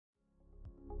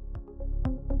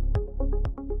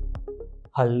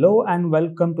Hello and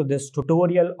welcome to this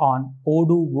tutorial on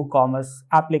Odoo WooCommerce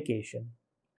application.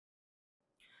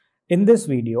 In this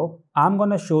video, I'm going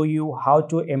to show you how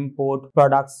to import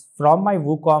products from my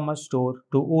WooCommerce store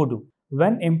to Odoo.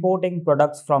 When importing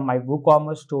products from my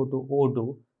WooCommerce store to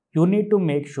Odoo, you need to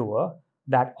make sure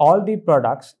that all the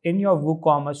products in your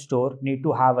WooCommerce store need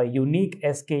to have a unique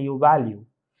SKU value.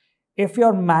 If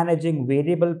you're managing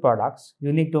variable products,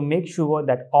 you need to make sure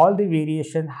that all the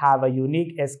variations have a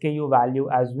unique SKU value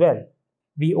as well.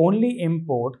 We only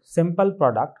import simple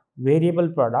product, variable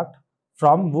product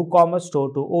from WooCommerce store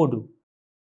to Odoo.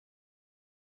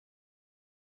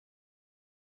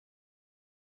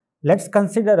 Let's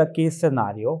consider a case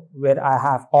scenario where I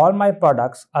have all my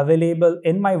products available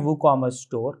in my WooCommerce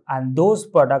store and those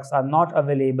products are not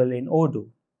available in Odoo.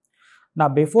 Now,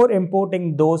 before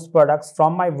importing those products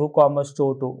from my WooCommerce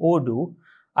store to Odoo,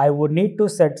 I would need to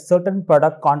set certain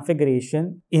product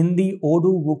configuration in the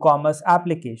Odoo WooCommerce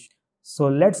application. So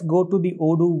let's go to the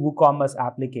Odoo WooCommerce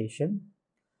application,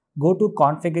 go to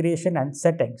Configuration and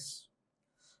Settings.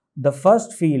 The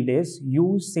first field is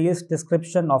Use Sales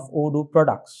Description of Odoo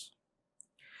Products.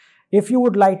 If you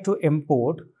would like to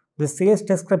import the sales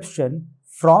description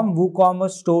from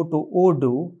WooCommerce store to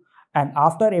Odoo, and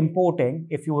after importing,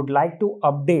 if you would like to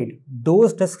update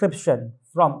those descriptions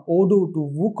from Odoo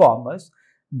to WooCommerce,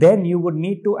 then you would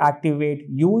need to activate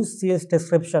Use Sales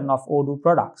Description of Odoo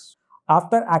Products.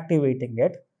 After activating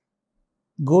it,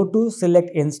 go to Select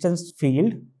Instance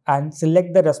field and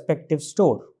select the respective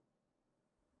store.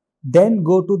 Then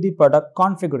go to the product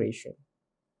configuration.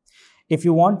 If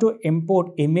you want to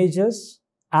import images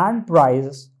and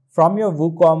price from your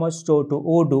WooCommerce store to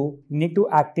Odoo, you need to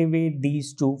activate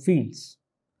these two fields.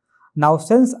 Now,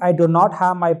 since I do not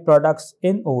have my products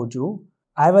in Odoo,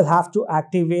 I will have to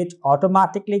activate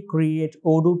Automatically Create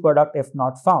Odoo Product if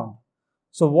not found.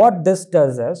 So what this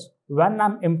does is, when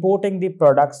I'm importing the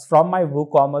products from my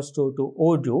WooCommerce store to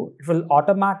Odoo, it will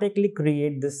automatically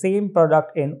create the same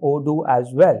product in Odoo as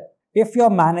well. If you're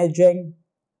managing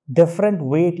different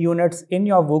weight units in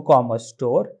your WooCommerce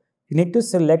store, you need to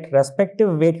select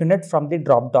respective weight unit from the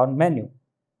drop-down menu.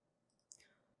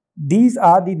 These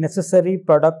are the necessary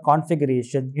product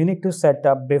configuration you need to set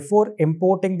up before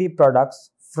importing the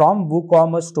products from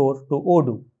WooCommerce store to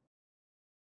Odoo.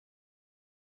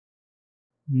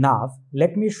 Now,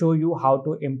 let me show you how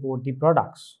to import the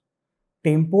products. To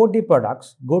import the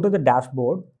products, go to the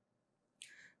dashboard,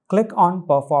 click on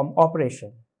Perform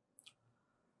Operation.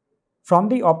 From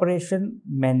the Operation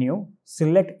menu,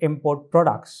 select Import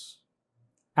Products.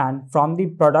 And from the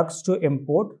products to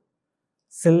import,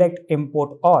 select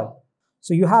Import All.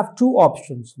 So you have two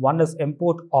options. One is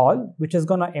Import All, which is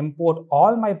going to import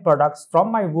all my products from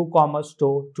my WooCommerce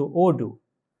store to Odoo.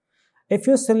 If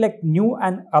you select New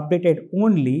and Updated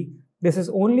Only, this is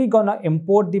only going to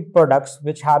import the products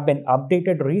which have been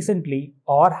updated recently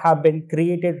or have been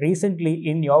created recently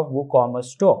in your WooCommerce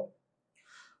store.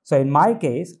 So in my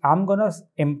case, I'm going to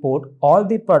import all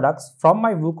the products from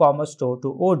my WooCommerce store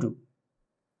to Odoo.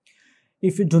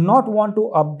 If you do not want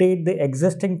to update the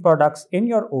existing products in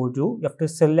your Odoo, you have to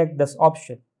select this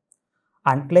option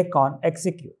and click on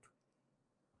Execute.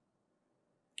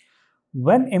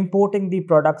 When importing the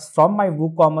products from my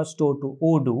WooCommerce store to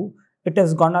Odoo, it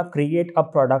is going to create a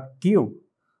product queue.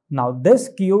 Now this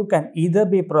queue can either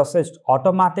be processed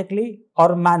automatically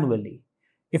or manually.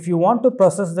 If you want to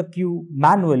process the queue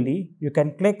manually, you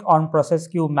can click on Process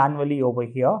Queue Manually over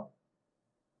here.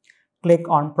 Click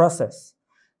on Process.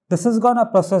 This is going to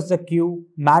process the queue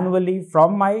manually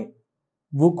from my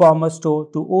WooCommerce store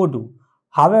to Odoo.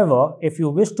 However, if you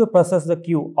wish to process the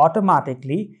queue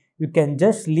automatically, you can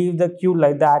just leave the queue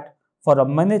like that for a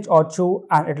minute or two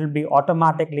and it will be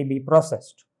automatically be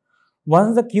processed.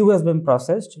 Once the queue has been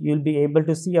processed, you'll be able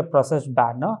to see a processed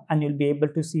banner and you'll be able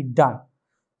to see Done.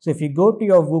 So if you go to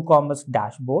your WooCommerce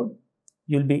dashboard,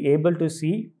 you'll be able to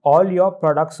see all your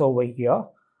products over here.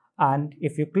 And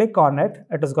if you click on it,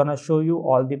 it is going to show you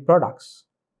all the products.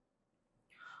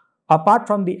 Apart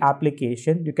from the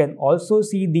application, you can also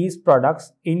see these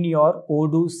products in your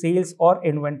Odoo Sales or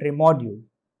Inventory module.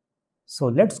 So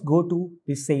let's go to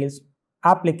the Sales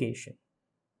application.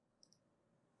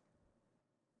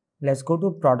 Let's go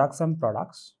to Products and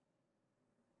Products.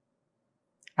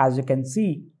 As you can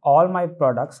see, all my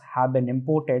products have been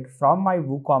imported from my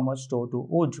WooCommerce store to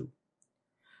Odoo,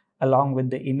 along with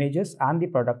the images and the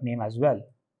product name as well.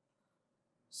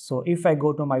 So if I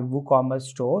go to my WooCommerce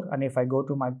store and if I go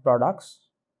to my products,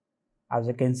 as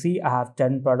you can see, I have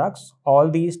 10 products. All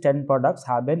these 10 products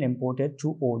have been imported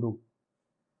to Odoo.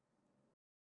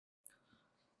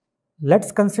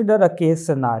 Let's consider a case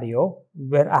scenario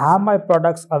where I have my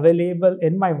products available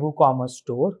in my WooCommerce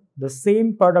store, the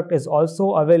same product is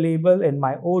also available in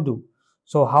my Odoo.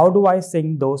 So how do I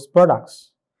sync those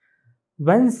products?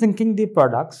 When syncing the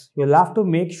products, you'll have to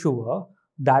make sure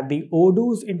that the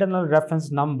Odoo's internal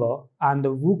reference number and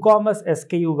the WooCommerce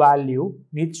SKU value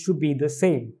needs to be the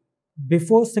same.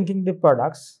 Before syncing the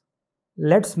products,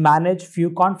 let's manage few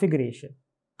configuration.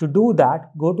 To do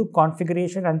that, go to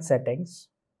Configuration and Settings.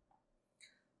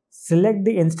 Select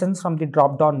the instance from the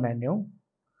drop-down menu.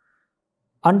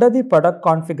 Under the product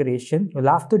configuration, you'll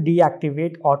have to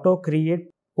deactivate Auto Create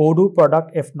Odoo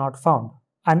Product if not found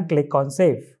and click on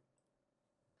Save.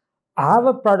 I have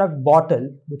a product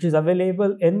bottle which is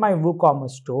available in my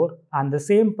WooCommerce store and the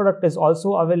same product is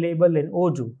also available in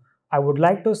Odoo. I would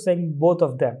like to sync both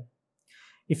of them.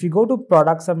 If you go to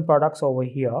Products and Products over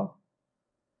here,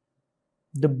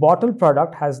 the bottle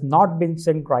product has not been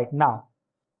synced right now.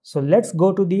 So let's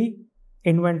go to the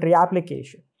inventory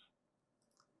application.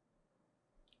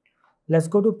 Let's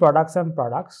go to Products and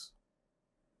Products.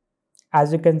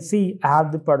 As you can see, I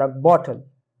have the product bottle.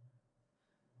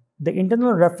 The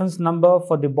internal reference number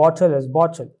for the bottle is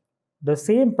bottle. The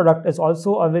same product is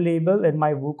also available in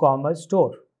my WooCommerce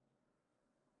store.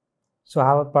 So I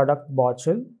have a product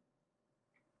bottle.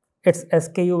 Its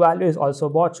SKU value is also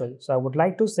bottle. So I would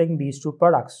like to sync these two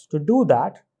products. To do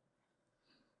that,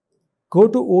 go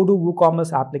to Odoo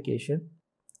WooCommerce application,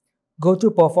 go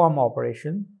to Perform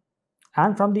Operation,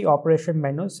 and from the Operation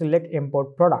menu, select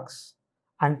Import Products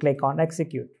and click on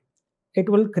Execute. It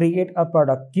will create a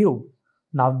product queue.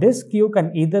 Now this queue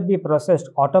can either be processed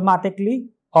automatically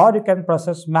or you can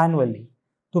process manually.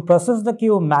 To process the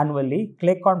queue manually,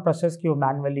 click on Process Queue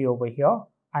Manually over here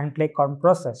and click on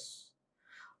Process.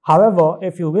 However,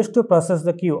 if you wish to process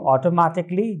the queue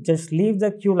automatically, just leave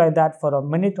the queue like that for a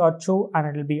minute or two and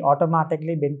it will be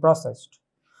automatically being processed.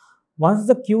 Once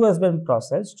the queue has been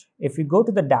processed, if you go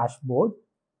to the dashboard,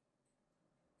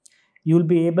 you will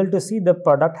be able to see the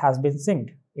product has been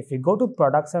synced. If you go to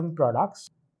Products and Products,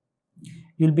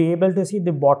 you'll be able to see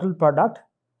the bottle product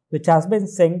which has been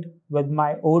synced with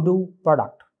my Odoo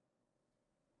product.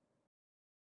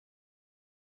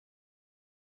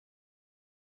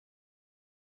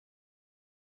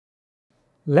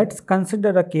 Let's consider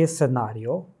a case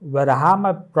scenario where I have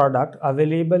my product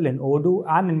available in Odoo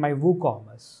and in my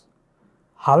WooCommerce.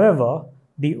 However,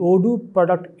 the Odoo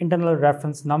product internal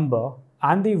reference number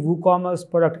and the WooCommerce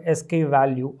product SKU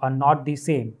value are not the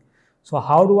same. So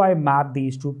how do I map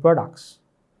these two products?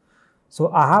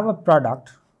 So I have a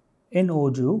product in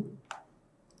Odoo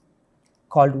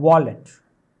called Wallet.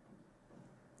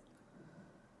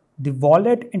 The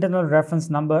wallet internal reference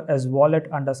number is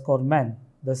wallet_men.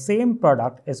 The same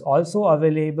product is also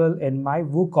available in my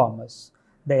WooCommerce.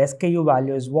 The SKU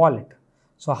value is wallet.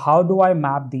 So how do I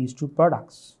map these two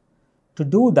products? To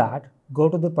do that, go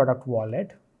to the product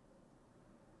wallet.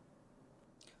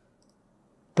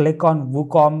 Click on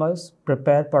WooCommerce,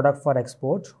 prepare product for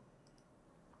export.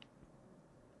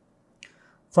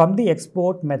 From the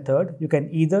export method, you can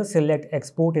either select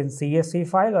export in CSV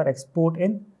file or export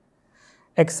in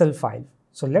Excel file.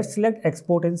 So let's select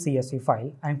export in CSV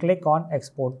file and click on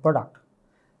export product.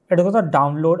 It is going to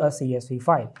download a CSV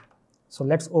file. So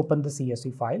let's open the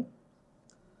CSV file.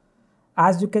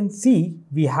 As you can see,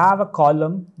 we have a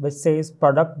column which says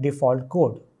product default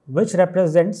code, which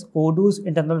represents Odoo's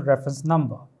internal reference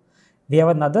number. We have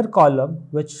another column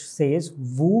which says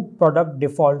Woo product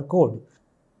default code,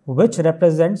 which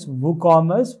represents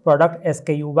WooCommerce product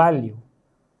SKU value.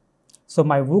 So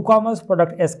my WooCommerce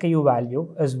product SKU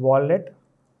value is wallet.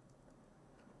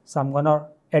 So I'm going to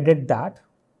edit that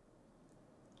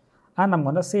and I'm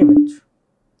going to save it.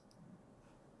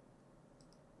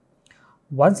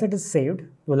 Once it is saved,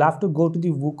 you'll have to go to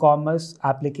the WooCommerce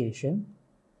application,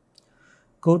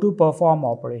 go to Perform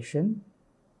Operation.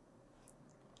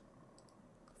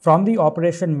 From the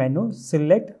Operation menu,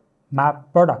 select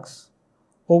Map Products.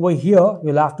 Over here,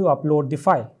 you'll have to upload the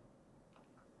file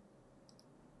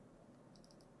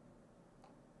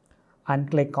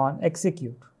and click on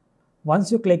Execute.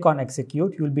 Once you click on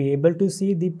Execute, you'll be able to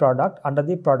see the product under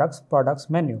the Products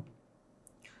menu.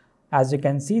 As you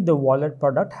can see, the wallet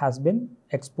product has been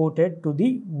exported to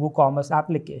the WooCommerce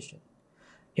application.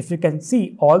 If you can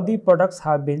see, all the products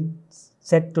have been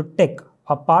set to tick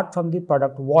apart from the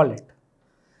product wallet.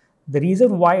 The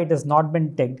reason why it has not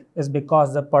been ticked is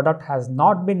because the product has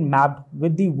not been mapped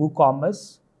with the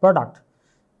WooCommerce product.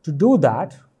 To do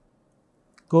that,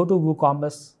 go to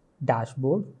WooCommerce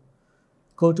dashboard,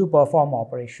 go to Perform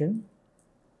Operation.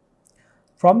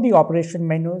 From the Operation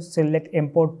menu, select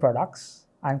Import Products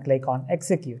and click on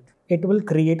Execute. It will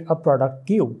create a product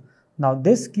queue. Now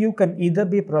this queue can either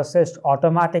be processed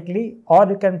automatically or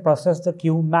you can process the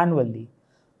queue manually.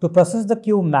 To process the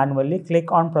queue manually,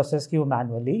 click on Process Queue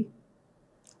Manually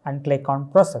and click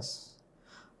on Process.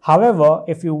 However,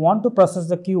 if you want to process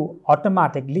the queue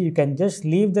automatically, you can just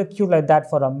leave the queue like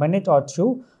that for a minute or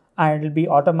two and it will be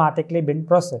automatically been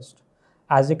processed.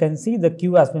 As you can see, the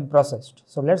queue has been processed.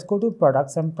 So let's go to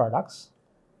Products and Products.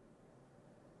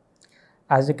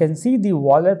 As you can see, the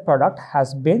wallet product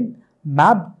has been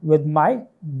mapped with my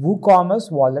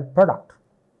WooCommerce wallet product.